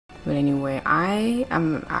But anyway, I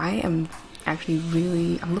am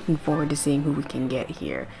actually I'm looking forward to seeing who we can get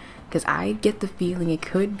here, because I get the feeling it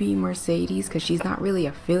could be Mercedes, because she's not really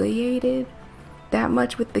affiliated that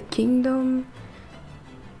much with the kingdom.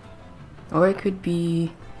 Or it could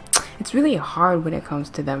be, it's really hard when it comes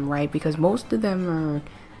to them, right? Because most of them are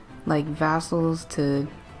like vassals to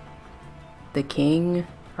the king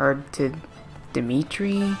or to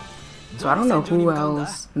Dimitri. So I don't know who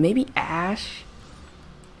else. Maybe Ash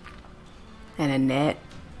and Annette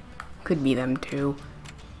could be them too.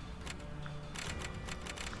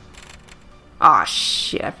 Aw,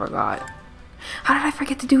 shit, I forgot. How did I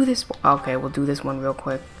forget to do this? Okay, we'll do this one real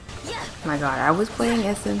quick. My god, I was playing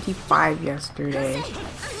SMT5 yesterday,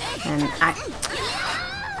 and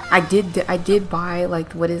I did buy,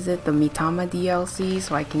 like, what is it, the Mitama DLC,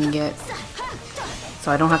 so I can get,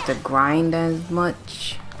 so I don't have to grind as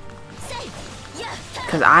much,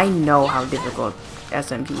 because I know how difficult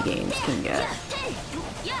SMT games can get,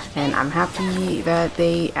 and I'm happy that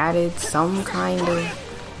they added some kind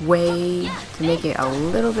of way to make it a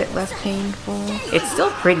little bit less painful. It's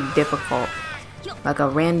still pretty difficult. Like a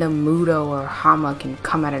random Mudo or Hama can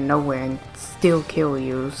come out of nowhere and still kill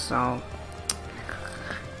you, so.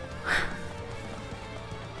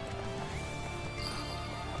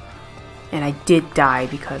 And I did die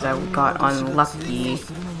because I got unlucky.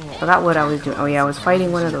 Forgot what I was doing. Oh yeah, I was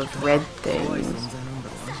fighting one of those red things.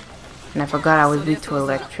 And I forgot I was weak to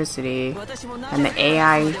electricity. And the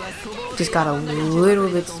AI just got a little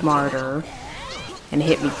bit smarter and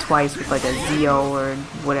hit me twice with like a Zeo or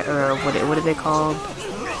whatever, what are they called?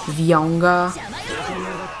 Zionga.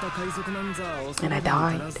 And I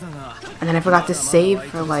died. And then I forgot to save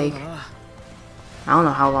for like, I don't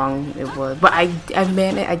know how long it was, but I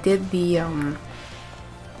did the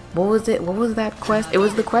what was it? What was that quest? It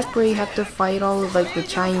was the quest where you have to fight all of like the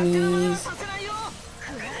Chinese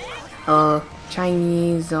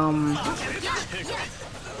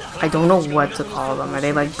I don't know what to call them. Are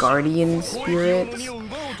they like guardian spirits?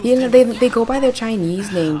 You know, they go by their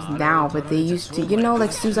Chinese names now, but they used to, you know,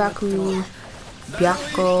 like Suzaku,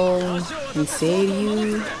 Byakko, and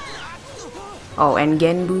Seiryu. Oh, and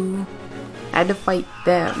Genbu. I had to fight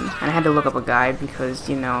them, and I had to look up a guide because,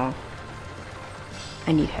 you know,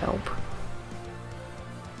 I need help.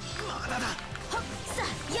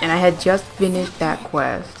 And I had just finished that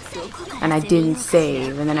quest, and I didn't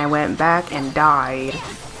save, and then I went back and died.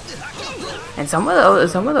 And some of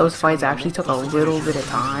those fights actually took a little bit of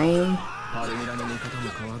time.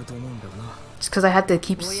 Just because I had to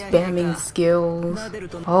keep spamming skills.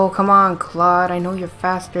 Oh, come on, Claude. I know you're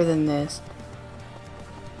faster than this.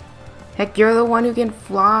 Heck, you're the one who can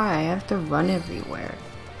fly. I have to run everywhere.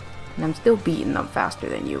 And I'm still beating them faster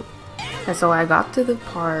than you. And so I got to the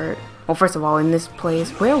part... Well, first of all, in this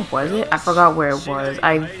place, where was it? I forgot where it was.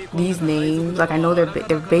 These names, like I know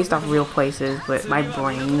they're based off real places, but my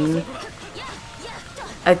brain...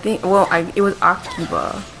 I think, well, it was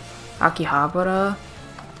Akihabara.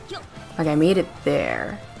 Like, I made it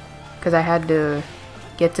there. Because I had to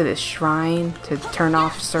get to this shrine to turn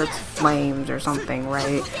off Cert's flames or something,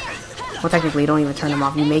 right? Well, technically, you don't even turn them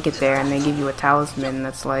off. You make it there, and they give you a talisman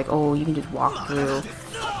that's like, oh, you can just walk through.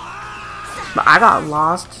 But I got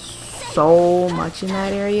lost so much in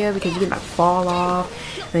that area because you can, like, fall off.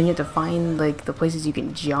 And then you have to find, like, the places you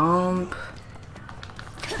can jump.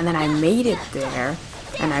 And then I made it there.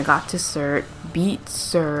 And I got to Cert, beat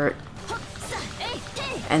Cert,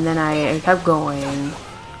 and then I kept going.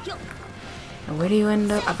 And where do you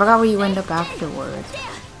end up? I forgot where you end up afterwards.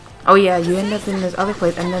 Oh yeah, you end up in this other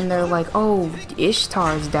place, and then they're like, oh,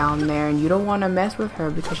 Ishtar's down there, and you don't want to mess with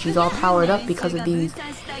her because she's all powered up because of these,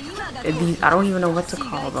 I don't even know what to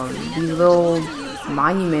call them, these little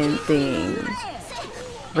monument things.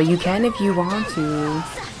 But you can if you want to.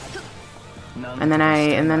 And then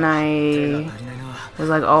I was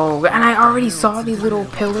like, oh, and I already saw these little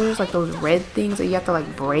pillars, like those red things that you have to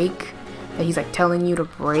like break, that he's like telling you to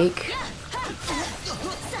break.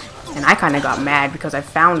 And I kind of got mad because I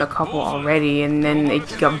found a couple already, and then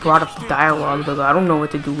it got brought up the dialogue, like, I don't know what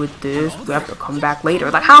to do with this, we have to come back later.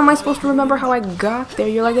 Like, how am I supposed to remember how I got there?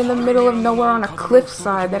 You're like in the middle of nowhere on a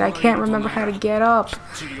cliffside that I can't remember how to get up.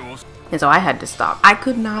 And so I had to stop. I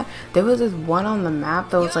could not. There was this one on the map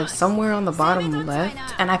that was like somewhere on the bottom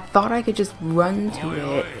left, and I thought I could just run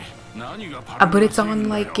to it. But it's on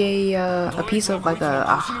like a piece of like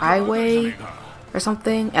a highway or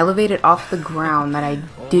something, elevated off the ground that I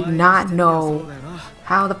did not know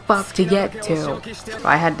how the fuck to get to. So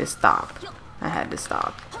I had to stop.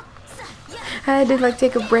 I had to like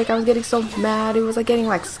take a break. I was getting so mad. It was like getting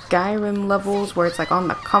like Skyrim levels where it's like on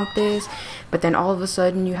the compass, but then all of a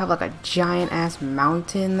sudden you have like a giant ass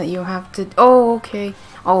mountain that you have to. Oh, okay.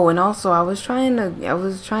 Oh, and also I was trying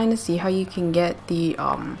to see how you can get the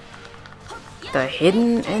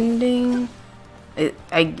hidden ending.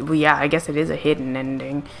 Well, yeah, I guess it is a hidden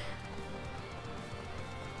ending.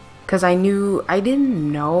 Cause I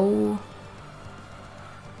didn't know.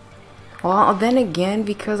 Well, then again,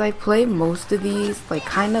 because I play most of these, like,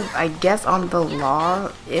 kind of, I guess, on the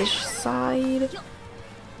law-ish side.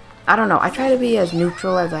 I don't know. I try to be as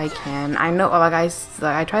neutral as I can. I know, like,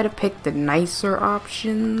 I try to pick the nicer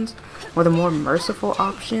options, or the more merciful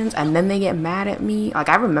options, and then they get mad at me. Like,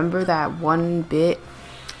 I remember that one bit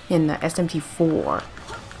in the SMT4,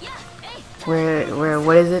 where,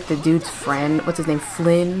 what is it, the dude's friend, what's his name,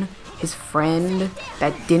 Flynn, his friend,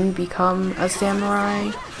 that didn't become a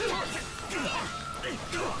samurai.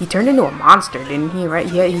 He turned into a monster, didn't he? Right?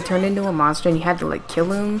 He turned into a monster and you had to like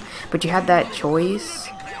kill him, but you had that choice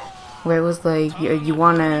where it was like you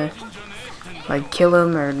wanna like kill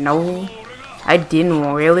him or no. I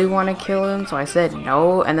didn't really want to kill him, so I said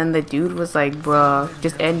no, and then the dude was like, bruh,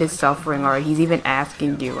 just end his suffering, or he's even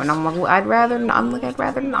asking you, and I'm like, well, I'd rather not.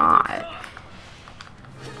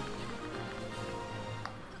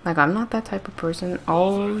 Like, I'm not that type of person.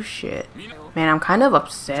 Oh shit. Man, I'm kind of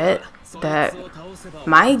upset that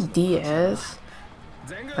my DS,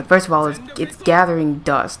 like, first of all, it's gathering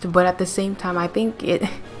dust, but at the same time, I think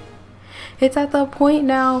it's at the point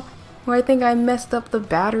now where I think I messed up the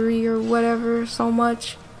battery or whatever so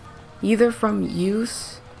much, either from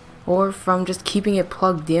use or from just keeping it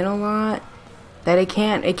plugged in a lot, that it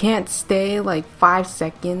can't stay like 5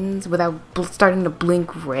 seconds without starting to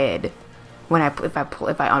blink red when if I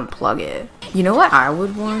unplug it. You know what I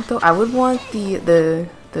would want though? I would want the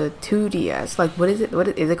 2DS. Like, what is it? What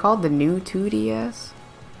is it called? The new 2DS?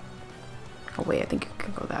 Oh wait, I think it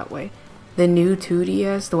can go that way. The new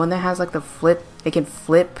 2DS, the one that has like the flip. It can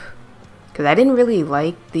flip. Cause I didn't really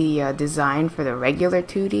like the design for the regular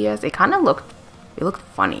 2DS. It kind of looked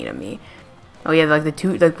funny to me. Oh yeah, like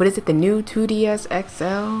what is it? The new 2DS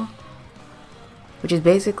XL, which is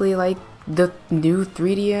basically like the new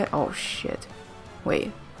 3DS. Oh shit!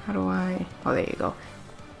 Wait, how do I? Oh, there you go.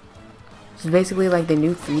 It's basically like the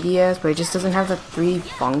new 3DS, but it just doesn't have the 3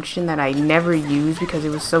 function that I never used because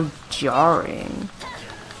it was so jarring.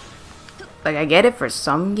 Like, I get it for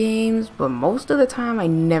some games, but most of the time I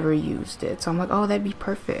never used it. So I'm like, oh, that'd be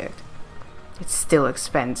perfect. It's still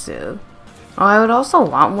expensive. Oh, I would also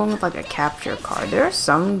want one with like a capture card. There are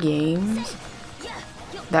some games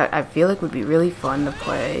that I feel like would be really fun to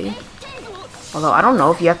play. Although I don't know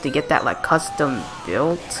if you have to get that like custom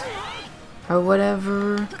built or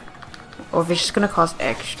whatever. Or if it's just gonna cost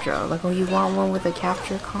extra. Like, oh, you want one with a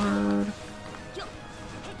capture card?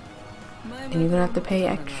 And you're gonna have to pay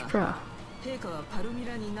extra. I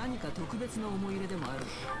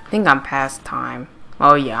think I'm past time.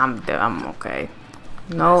 Oh yeah, I'm okay.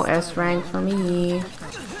 No S rank for me.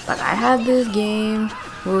 But I had this game.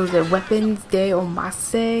 What was it? Weapons de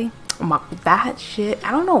Omase. That shit. I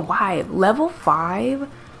don't know why. Level 5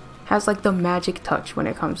 has like the magic touch when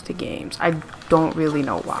it comes to games. I don't really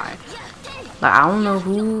know why. Like, I don't know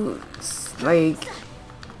who, like,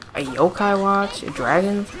 a Yokai Watch, a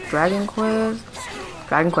Dragon Quest,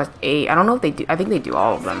 Dragon Quest 8. I don't know if they do. I think they do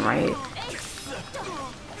all of them, right?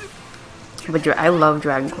 But I love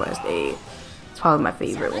Dragon Quest 8. It's probably my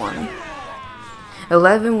favorite one.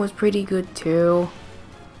 11 was pretty good too.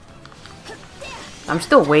 I'm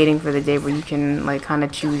still waiting for the day where you can like kind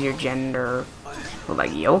of choose your gender. But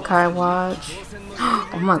like Yokai Watch.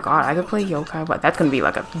 Oh my god, I could play Yokai Watch. That's gonna be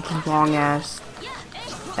like a long ass.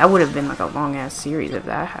 That would have been like a long ass series if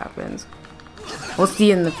that happens. We'll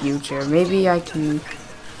see in the future. Maybe I can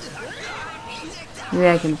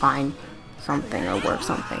find something or work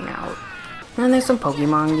something out. And there's some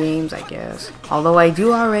Pokemon games, I guess. Although I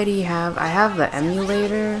do already have, I have the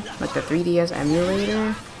emulator, like the 3DS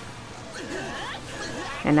emulator.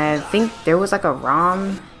 And I think there was like a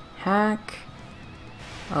ROM hack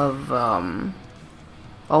of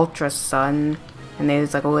Ultra Sun. And they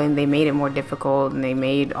was like, oh, and they made it more difficult, and they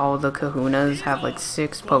made all the Kahunas have like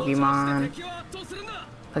 6 Pokemon.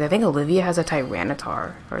 Like, I think Olivia has a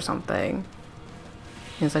Tyranitar or something.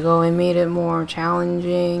 And it's like, oh, it made it more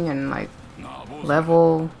challenging and like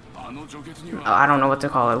level, I don't know what to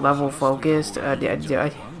call it, level focused. Like,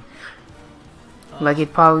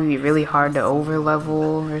 it'd probably be really hard to over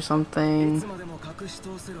level or something.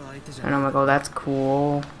 And I'm like, oh, that's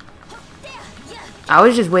cool. I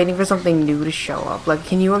was just waiting for something new to show up. Like,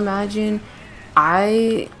 can you imagine?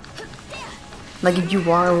 I Like if you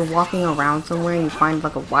were walking around somewhere and you find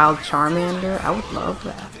like a wild Charmander, I would love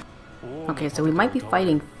that. Okay, so we might be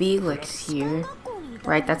fighting Felix here.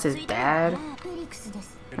 Right, that's his dad.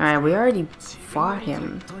 Alright, we already fought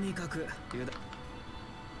him.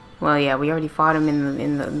 Well, yeah, we already fought him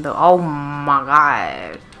in the oh my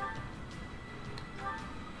god.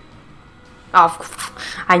 Oh,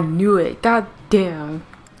 I knew it. God damn.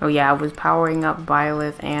 Oh yeah, I was powering up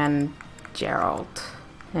Violet and Gerald.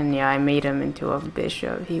 And yeah, I made him into a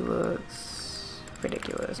bishop. He was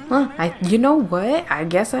ridiculous. Huh, you know what? I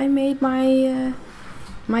guess I made my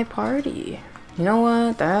my party. You know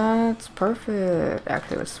what? That's perfect.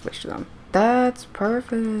 Actually, let's switch them. That's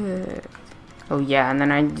perfect. Oh yeah, and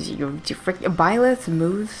then you freaking Violet's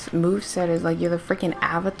moveset is like you're the freaking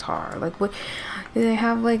avatar. Like what? Do they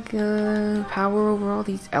have like power over all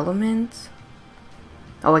these elements?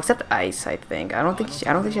 Oh, except ice, I think. I don't think she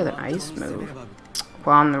has an ice move.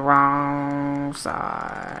 We're on the wrong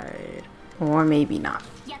side, or maybe not.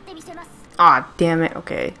 Ah, damn it.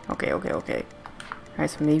 Okay. Alright,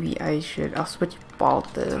 so maybe I'll switch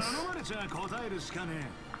Baltus.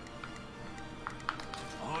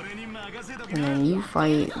 And then you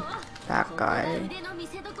fight that guy.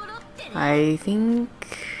 I think...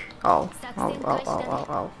 Oh.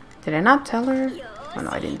 Did I not tell her? Oh no,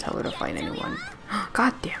 I didn't tell her to fight anyone.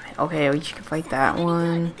 God damn it. Okay, she can fight that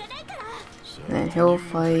one. And then he'll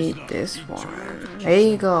fight this one. There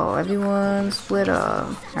you go. Everyone split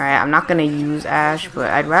up. Alright, I'm not gonna use Ash,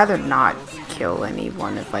 but I'd rather not kill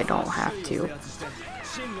anyone if I don't have to.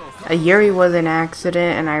 A Yuri was an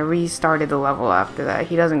accident, and I restarted the level after that.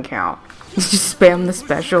 He doesn't count. Just spam the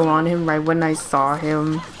special on him right when I saw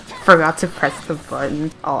him. Forgot to press the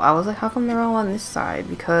button. Oh, I was like, how come they're all on this side?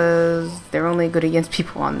 Because they're only good against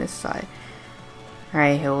people on this side.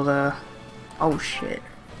 Alright, Hilda. Oh, shit.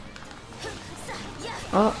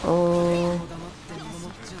 Uh-oh.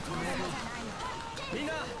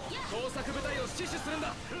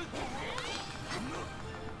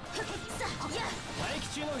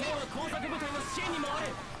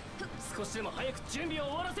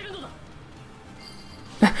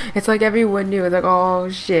 It's like everyone knew. It's like, oh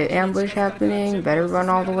shit, ambush happening. Better run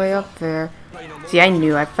all the way up there. See, I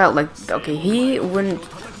knew. I felt like, okay, he wouldn't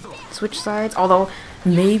switch sides. Although,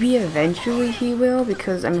 maybe eventually he will.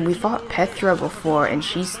 Because, I mean, we fought Petra before and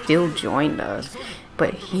she still joined us.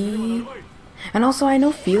 But he... And also, I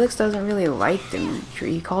know Felix doesn't really like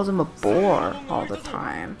Dimitri. He calls him a bore all the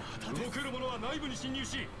time.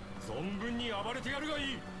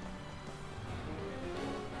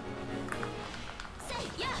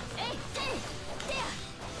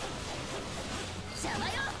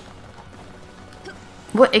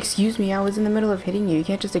 What? Excuse me, I was in the middle of hitting you. You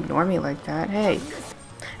can't just ignore me like that. Hey.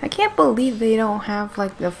 I can't believe they don't have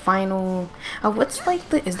like the final... what's like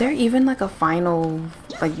the... Is there even like a final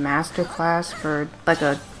like master class for like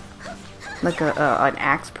an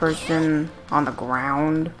axe person on the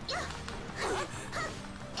ground?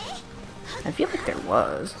 I feel like there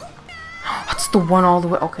was. What's the one all the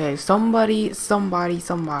way? Okay, somebody.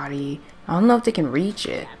 I don't know if they can reach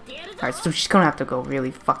it. Alright, so she's gonna have to go really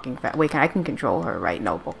fucking fast. Wait, I can control her, right?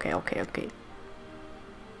 No, okay.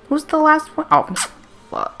 Who's the last one? Oh,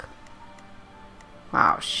 fuck.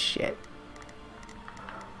 Oh, shit.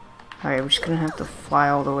 Alright, we're just gonna have to fly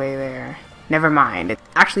all the way there. Never mind.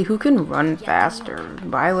 Actually, who can run faster?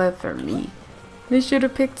 Violet or me? They should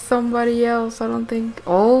have picked somebody else, I don't think.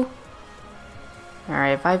 Oh.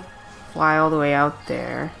 Alright, if I fly all the way out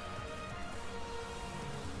there.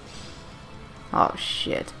 Oh,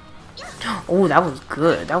 shit. Oh, that was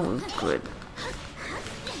good.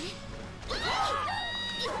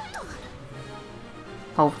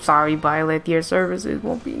 Oh, sorry, Violet. Your services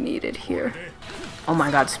won't be needed here. Oh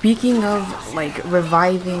my god. Speaking of, like,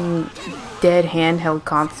 reviving dead handheld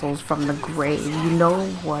consoles from the grave, you know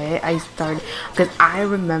what? I started... Because I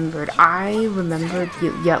remembered,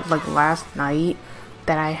 yeah, like, last night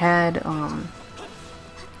that I had,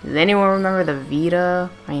 Does anyone remember the Vita?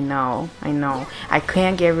 I know. I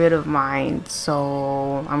can't get rid of mine,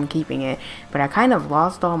 so I'm keeping it. But I kind of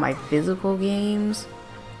lost all my physical games.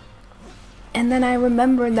 And then I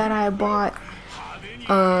remembered that I bought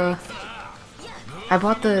the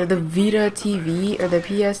Vita TV, or the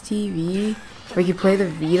PS TV, where you play the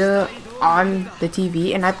Vita on the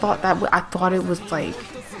TV, and I thought it was like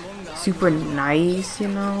super nice, you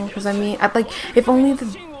know? Because I mean, if only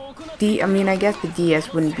I guess the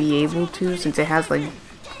DS wouldn't be able to, since it has like...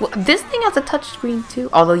 Well, this thing has a touchscreen too,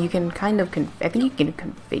 although you can kind of... I think you can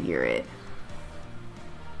configure it.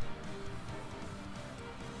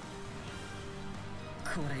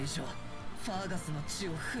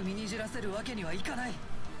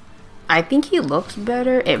 I think he looks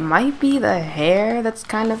better. It might be the hair that's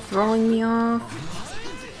kind of throwing me off.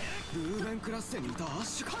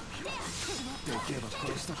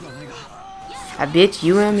 I bitch,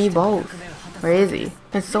 you and me both. Where is he?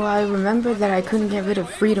 And so I remember that I couldn't get rid of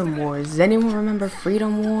Freedom Wars. Does anyone remember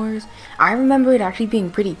Freedom Wars? I remember it actually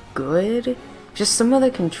being pretty good. Just some of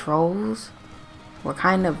the controls were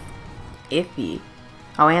kind of iffy.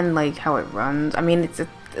 Oh, and like how it runs. I mean,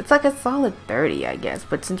 it's like a solid 30, I guess.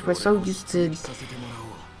 But since we're so used to,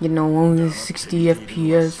 you know, only 60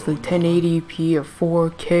 FPS, like 1080p or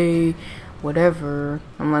 4K, whatever,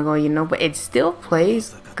 I'm like, oh, you know, but it still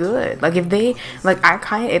plays good. Like if they, like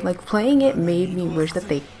like playing it made me wish that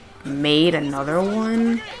they made another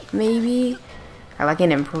one, maybe, or like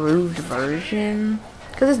an improved version,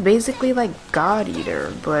 because it's basically like God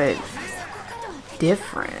Eater, but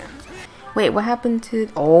different. Wait, what happened to,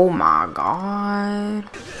 oh my god.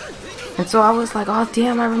 And so I was like, oh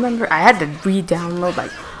damn, I remember I had to re-download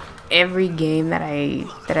like every game that I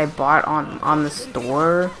bought on the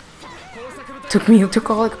store. It took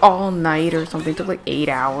all night or something. It took like 8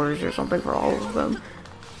 hours or something for all of them.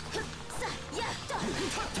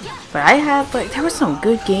 But I had like, there were some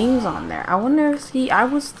good games on there. I wonder if, see, I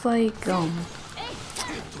was like the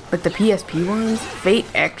PSP ones, Fate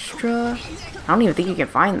Extra. I don't even think you can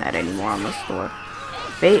find that anymore on the store.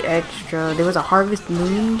 Fate Extra. There was a Harvest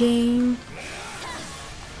Moon game.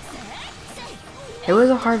 There was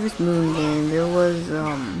a Harvest Moon game. There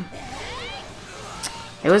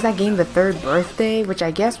was that game, The Third Birthday, which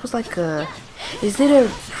I guess was like a, is it a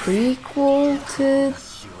prequel to,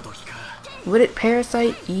 would it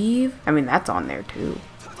Parasite Eve? I mean, that's on there too.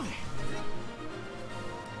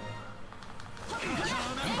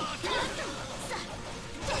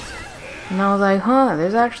 And I was like, huh,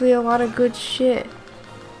 there's actually a lot of good shit.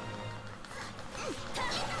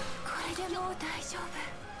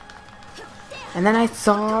 And then I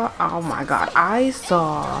saw, oh my god, I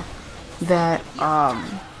saw that,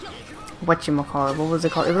 whatchamacallit, what was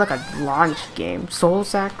it called? It was like a launch game, Soul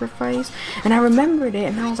Sacrifice, and I remembered it,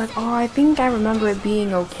 and I was like, oh, I think I remember it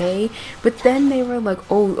being okay, but then they were like,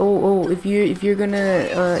 oh, if you're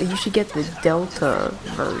gonna, you should get the Delta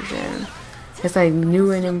version. It's like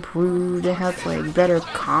new and improved, it has like better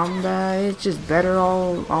combat, it's just better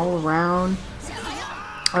all around,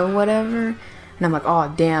 or whatever, and I'm like,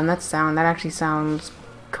 oh damn, that actually sounds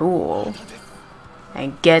cool.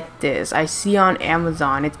 And get this, I see on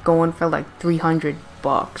Amazon it's going for like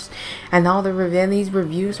 $300, and all these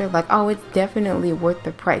reviews are like, oh, it's definitely worth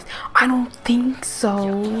the price. I don't think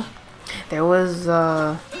so. There was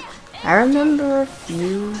I remember a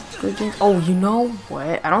few good games. Oh, you know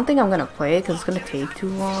what? I don't think I'm gonna play it because it's gonna take too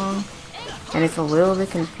long, and it's a little bit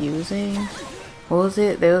confusing. What was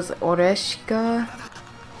it? There was Oreshka.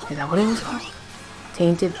 Is that what it was called?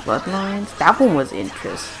 Tainted Bloodlines. That one was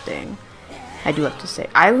interesting, I do have to say.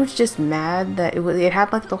 I was just mad that it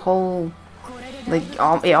had like the whole, like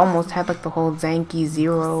it almost had like the whole Zanki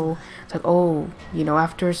Zero. It's like, oh, you know,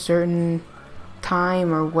 after a certain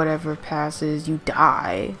time or whatever passes, you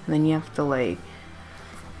die, and then you have to like,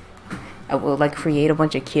 I will like create a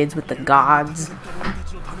bunch of kids with the gods,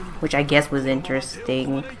 which I guess was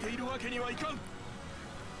interesting.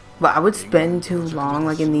 But I would spend too long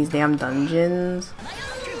like in these damn dungeons.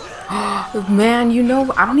 Man, you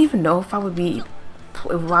know, I don't even know if I would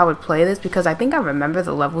play this, because I think I remember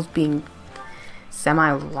the levels being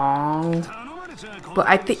semi-long. But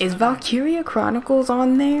I think, is Valkyria Chronicles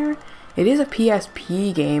on there? It is a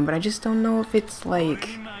PSP game, but I just don't know if it's like,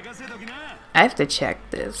 I have to check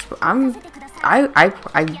this. But I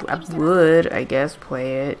would, I guess,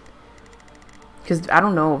 play it. Because, I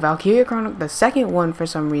don't know, Valkyria Chronicles, the second one for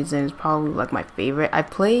some reason is probably like my favorite. I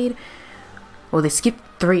played, well, they skipped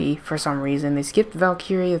 3 for some reason. They skipped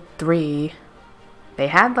Valkyria 3. They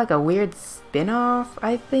had like a weird spin-off,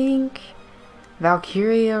 I think.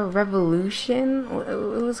 Valkyria Revolution,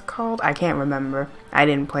 it was called. I can't remember. I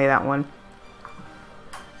didn't play that one.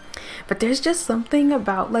 But there's just something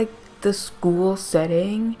about like the school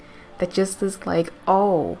setting that just is like,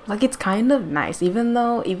 oh, like it's kind of nice, even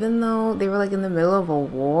though they were like in the middle of a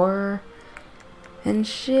war and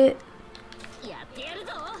shit.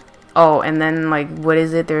 Oh, and then like, what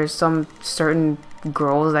is it? There's some certain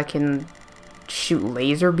girls that can shoot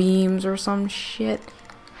laser beams or some shit.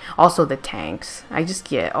 Also the tanks. I just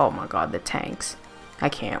get, oh my god, the tanks. I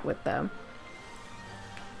can't with them.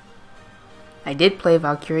 I did play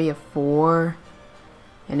Valkyria 4,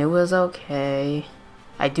 and it was okay.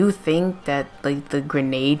 I do think that like the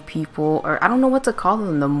grenade people, or I don't know what to call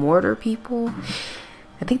them, the mortar people,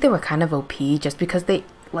 I think they were kind of OP just because they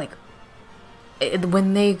like,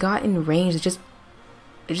 when they got in range, it just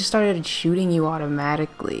it just started shooting you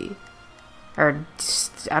automatically. Or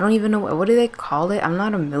just, I don't even know what do they call it. I'm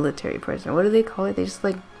not a military person. What do they call it? They just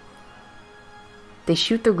like they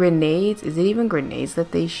shoot the grenades. Is it even grenades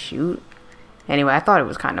that they shoot? Anyway, I thought it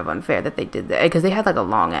was kind of unfair that they did that because they had like a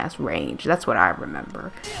long ass range. That's what I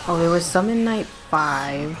remember. Oh, there was some in Night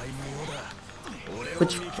 5,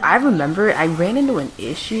 which I remember I ran into an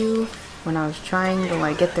issue when I was trying to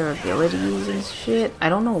like get their abilities and shit. I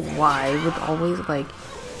don't know why. It would always like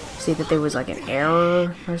say that there was like an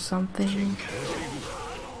error or something.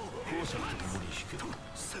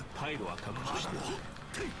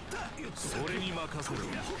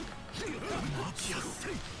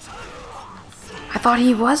 I thought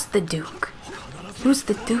he was the Duke. Who's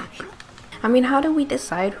the Duke? I mean, how do we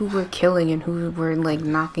decide who we're killing and who we're like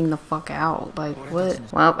knocking the fuck out? Like what?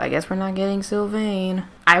 Well, I guess we're not getting Sylvain.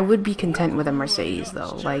 I would be content with a Mercedes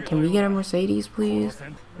though. Like, can we get a Mercedes, please?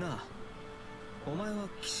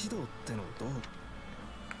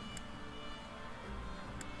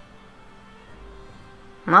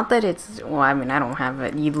 Not that it's, well, I mean, I don't have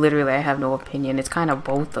it. You literally, I have no opinion. It's kind of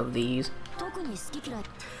both of these.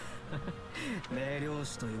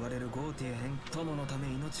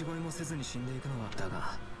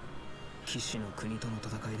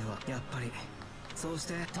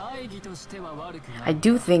 I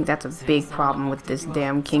do think that's a big problem with this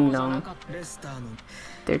damn kingdom.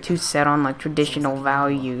 They're too set on like traditional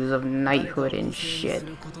values of knighthood and shit.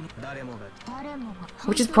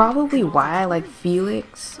 Which is probably why I like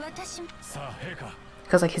Felix.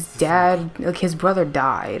 Because like his dad, like his brother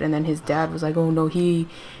died, and then his dad was like, oh no, he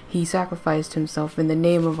sacrificed himself in the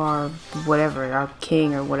name of our whatever, our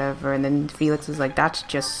king or whatever. And then Felix is like, that's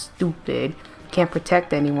just stupid. Can't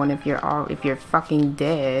protect anyone if you're fucking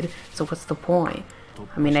dead. So what's the point?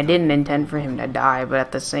 I mean, I didn't intend for him to die, but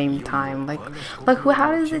at the same time, like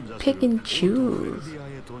how does it pick and choose?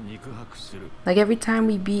 Like every time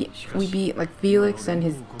we beat like Felix and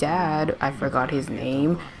his dad, I forgot his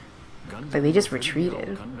name. Like they just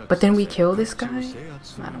retreated. But then we kill this guy?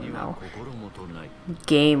 I don't know.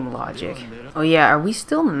 Game logic. Oh yeah, are we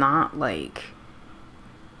still not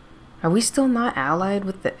allied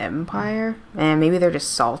with the Empire? Man, maybe they're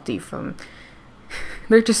just salty from...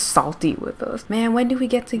 they're just salty with us. Man, when do we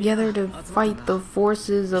get together to fight the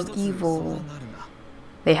forces of evil?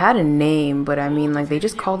 They had a name, but I mean, like, they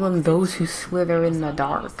just call them those who slither in the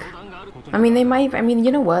dark. I mean, they might... I mean,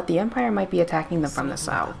 you know what? The Empire might be attacking them from the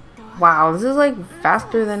south. Wow, this is like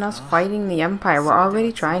faster than us fighting the Empire. We're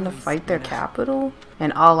already trying to fight their capital?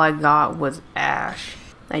 And all I got was Ash.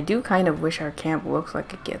 I do kind of wish our camp looks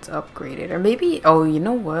like it gets upgraded. Or maybe, oh, you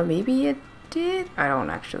know what? Maybe it did? I don't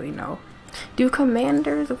actually know. Do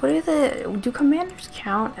commanders, what is it? Do commanders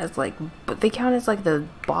count as like, but they count as like the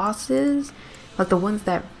bosses? Like the ones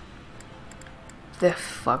that,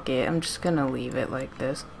 fuck it. I'm just gonna leave it like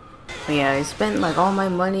this. But yeah, I spent like all my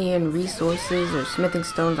money and resources or smithing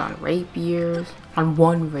stones on rapiers. On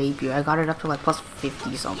one rapier. I got it up to like plus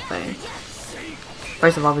 50 something.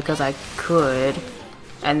 First of all, because I could.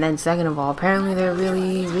 And then second of all, apparently they're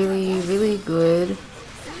really, really, really good.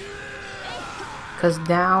 Because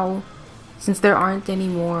now, since there aren't any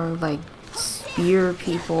more like spear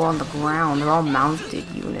people on the ground, they're all mounted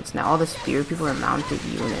units now. All the spear people are mounted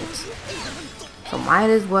units. So might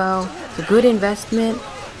as well. It's a good investment.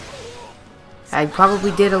 I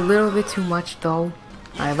probably did a little bit too much though.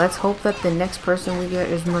 Alright, let's hope that the next person we get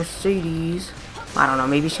is Mercedes. I don't know,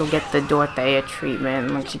 maybe she'll get the Dorothea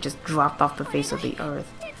treatment, like she just dropped off the face of the earth.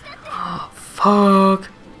 Fuck!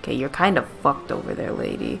 Okay, you're kind of fucked over there,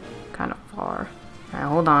 lady. Kind of far. Alright,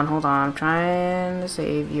 hold on, I'm trying to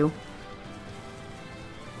save you.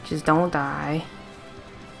 Just don't die.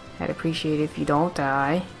 I'd appreciate it if you don't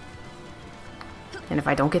die. And if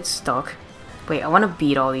I don't get stuck. Wait, I want to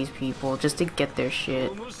beat all these people just to get their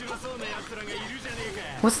shit.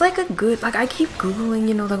 What's like a good, like I keep googling,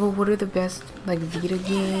 you know, like, oh, what are the best like Vita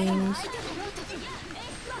games?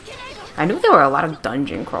 I knew there were a lot of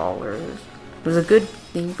dungeon crawlers. It was a good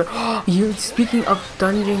thing for, you, speaking of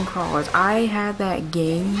dungeon crawlers, I had that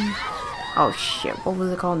game. Oh shit, what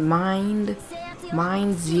was it called? Mind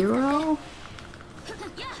Zero?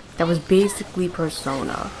 That was basically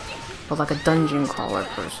Persona, but like a dungeon crawler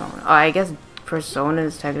Persona. Oh, I guess Persona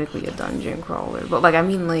is technically a dungeon crawler, but like, I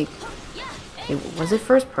mean, like, was it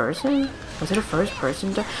first person? Was it a first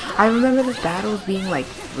person? I remember the battles being like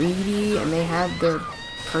 3D and they had their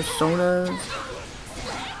personas,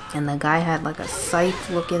 and the guy had like a scythe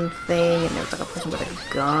looking thing, and there was like a person with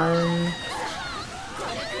a gun,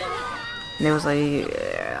 and there was like,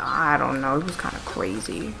 I don't know, it was kind of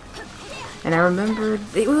crazy. And I remember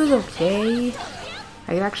it was okay.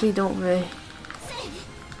 I actually don't really,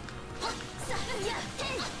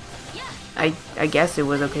 I guess it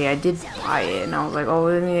was okay. I did buy it, and I was like, oh,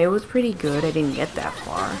 I mean, it was pretty good. I didn't get that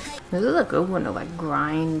far. This is a good one to like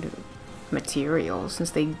grind materials, since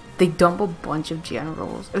they dump a bunch of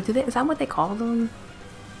generals. Or do they? Is that what they call them?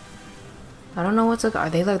 I don't know what's like. Are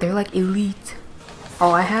they like they're like elite?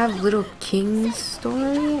 Oh, I have Little King's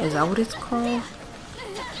Story. Is that what it's called?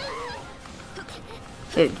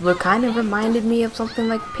 It kind of reminded me of something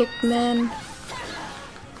like Pikmin.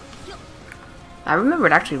 I remember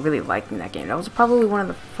actually really liking that game. That was probably one of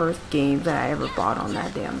the first games that I ever bought on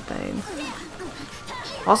that damn thing.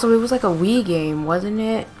 Also, it was like a Wii game, wasn't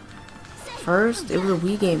it? First, it was a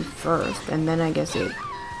Wii game first, and then I guess it...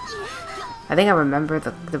 I think I remember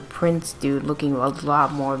the Prince dude looking a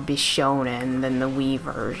lot more Bishonen than the Wii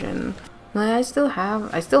version. I still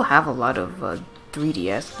have a lot of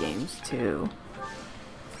 3DS games too.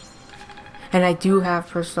 And I do have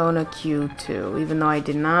Persona Q2, even though I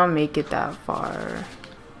did not make it that far.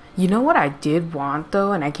 You know what I did want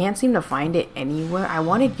though, and I can't seem to find it anywhere? I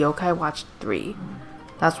wanted Yokai Watch 3.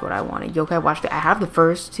 That's what I wanted, Yokai Watch 3. I have the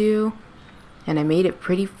first two, and I made it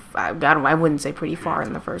pretty, I wouldn't say pretty far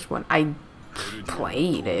in the first one. I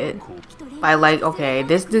played it. I like, okay,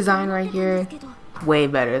 this design right here, way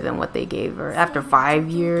better than what they gave her. After 5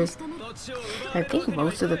 years, I think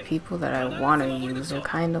most of the people that I want to use are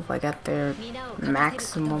kind of like at their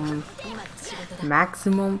maximum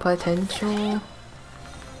potential.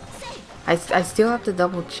 I still have to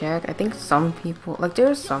double check. I think some people, like there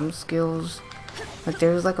are some skills, like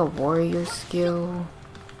there's like a warrior skill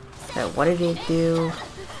that, what did it do?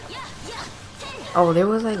 Oh, there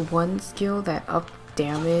was like one skill that upped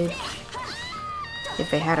damage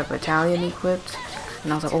if they had a battalion equipped.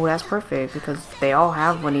 And I was like, oh, that's perfect, because they all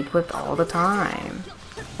have one equipped all the time.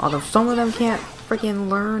 Although some of them can't freaking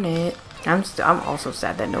learn it. I'm also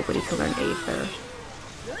sad that nobody can learn Aether.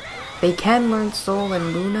 They can learn Soul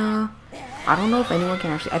and Luna. I don't know if anyone can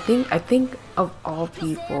actually. I think of all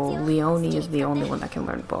people, Leonie is the only one that can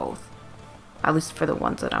learn both. At least for the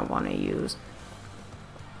ones that I want to use.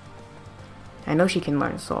 I know she can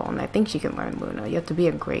learn Soul, and I think she can learn Luna. You have to be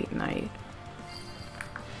a great knight.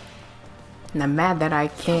 And I'm mad that I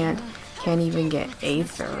can't even get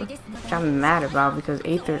Aether, which I'm mad about because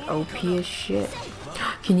Aether's OP as shit.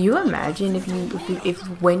 Can you imagine if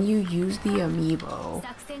when you use the amiibo,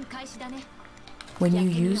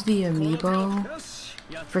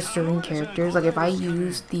 for certain characters, like if I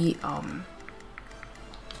use the I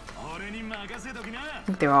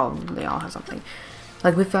think they all have something.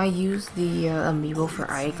 Like if I use the amiibo for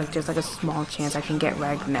Ike, like there's like a small chance I can get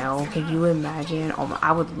Ragnell. Can you imagine? Oh my,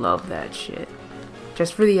 I would love that shit.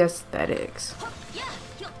 Just for the aesthetics.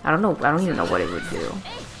 I don't even know what it would do.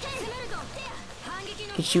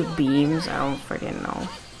 Could shoot beams? I don't freaking know.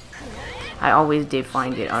 I always did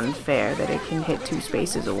find it unfair that it can hit 2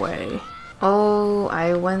 spaces away. Oh,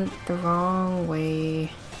 I went the wrong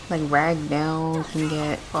way. Like Ragnell can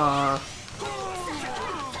get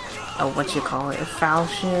what you call it, a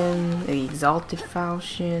falchion, the exalted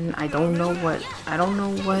falchion. I don't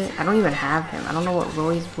even have him. I don't know what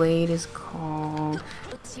Roy's blade is called.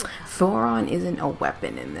 Thoron isn't a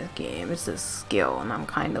weapon in this game, it's a skill, and I'm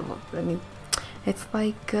kind of, I mean, it's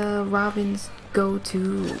like Robin's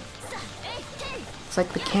go-to. It's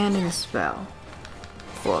like the cannon spell.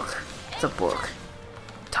 Book. It's a book.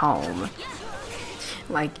 Tome.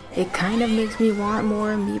 Like, it kind of makes me want more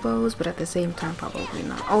amiibos, but at the same time, probably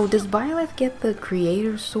not. Oh, does Byleth get the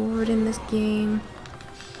creator sword in this game?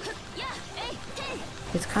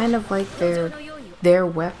 It's kind of like their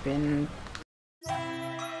weapon,